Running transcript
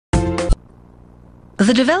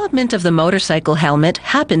The development of the motorcycle helmet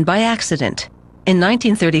happened by accident. In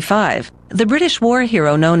 1935, the British war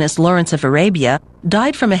hero known as Lawrence of Arabia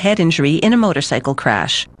died from a head injury in a motorcycle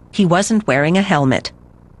crash. He wasn't wearing a helmet.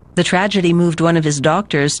 The tragedy moved one of his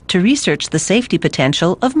doctors to research the safety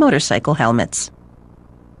potential of motorcycle helmets.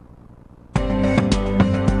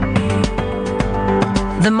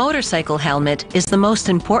 The motorcycle helmet is the most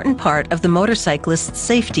important part of the motorcyclist's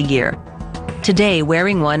safety gear. Today,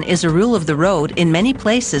 wearing one is a rule of the road in many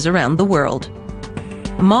places around the world.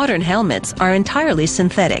 Modern helmets are entirely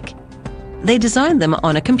synthetic. They design them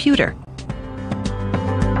on a computer.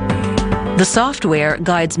 The software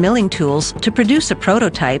guides milling tools to produce a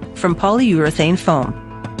prototype from polyurethane foam.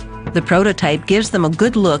 The prototype gives them a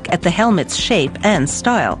good look at the helmet's shape and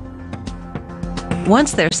style.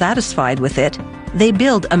 Once they're satisfied with it, they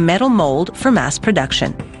build a metal mold for mass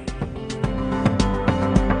production.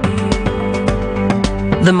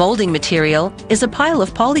 The molding material is a pile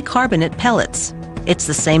of polycarbonate pellets. It's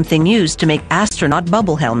the same thing used to make astronaut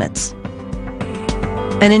bubble helmets.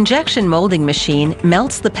 An injection molding machine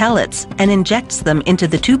melts the pellets and injects them into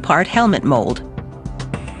the two-part helmet mold.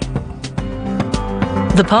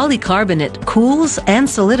 The polycarbonate cools and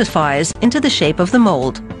solidifies into the shape of the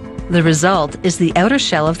mold. The result is the outer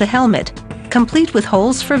shell of the helmet, complete with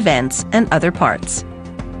holes for vents and other parts.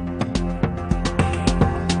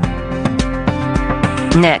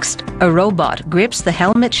 Next, a robot grips the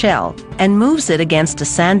helmet shell and moves it against a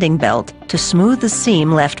sanding belt to smooth the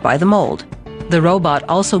seam left by the mold. The robot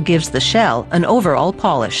also gives the shell an overall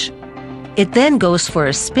polish. It then goes for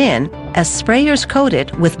a spin as sprayers coat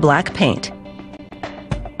it with black paint.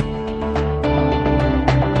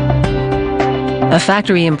 A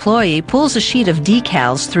factory employee pulls a sheet of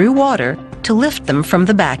decals through water to lift them from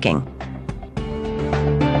the backing.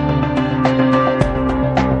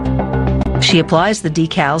 She applies the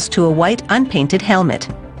decals to a white unpainted helmet.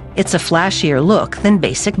 It's a flashier look than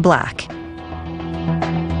basic black.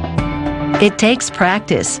 It takes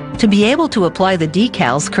practice to be able to apply the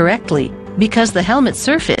decals correctly because the helmet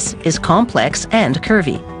surface is complex and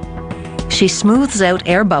curvy. She smooths out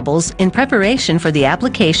air bubbles in preparation for the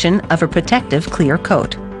application of a protective clear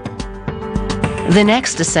coat. The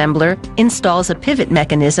next assembler installs a pivot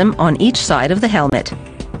mechanism on each side of the helmet.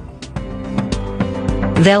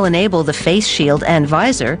 They'll enable the face shield and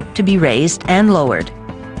visor to be raised and lowered.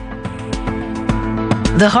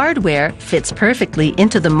 The hardware fits perfectly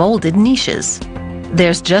into the molded niches.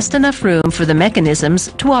 There's just enough room for the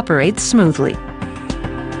mechanisms to operate smoothly.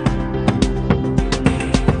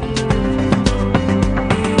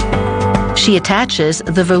 She attaches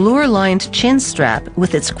the velour-lined chin strap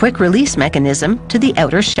with its quick-release mechanism to the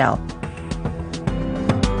outer shell.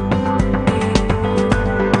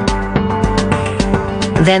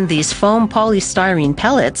 Then these foam polystyrene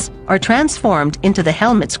pellets are transformed into the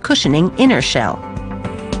helmet's cushioning inner shell.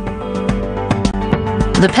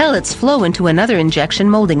 The pellets flow into another injection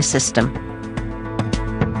molding system.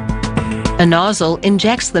 A nozzle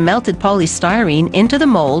injects the melted polystyrene into the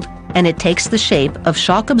mold and it takes the shape of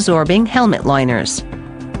shock-absorbing helmet liners.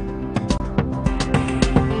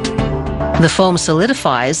 The foam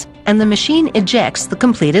solidifies and the machine ejects the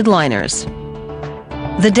completed liners.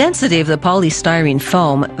 The density of the polystyrene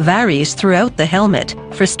foam varies throughout the helmet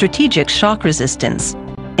for strategic shock resistance,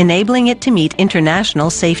 enabling it to meet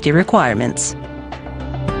international safety requirements.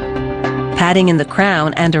 Padding in the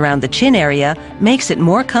crown and around the chin area makes it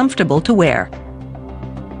more comfortable to wear.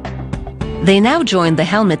 They now join the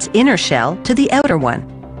helmet's inner shell to the outer one.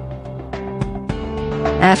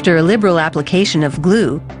 After a liberal application of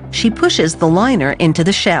glue, she pushes the liner into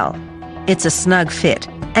the shell. It's a snug fit,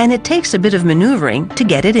 and it takes a bit of maneuvering to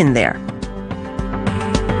get it in there.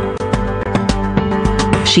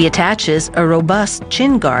 She attaches a robust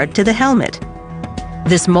chin guard to the helmet.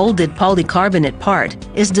 This molded polycarbonate part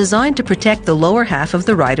is designed to protect the lower half of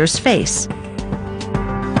the rider's face.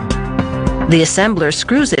 The assembler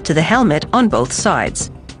screws it to the helmet on both sides.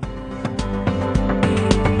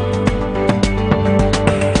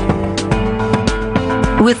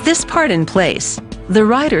 With this part in place, the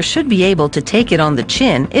rider should be able to take it on the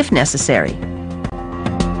chin if necessary.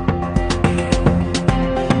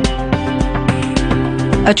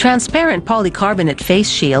 A transparent polycarbonate face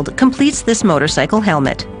shield completes this motorcycle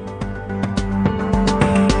helmet.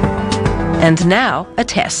 And now, a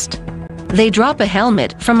test. They drop a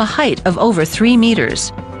helmet from a height of over 3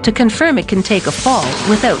 meters to confirm it can take a fall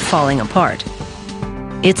without falling apart.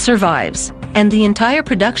 It survives, and the entire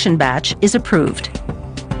production batch is approved.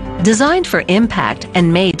 Designed for impact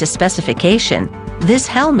and made to specification, this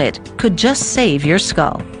helmet could just save your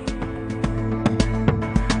skull.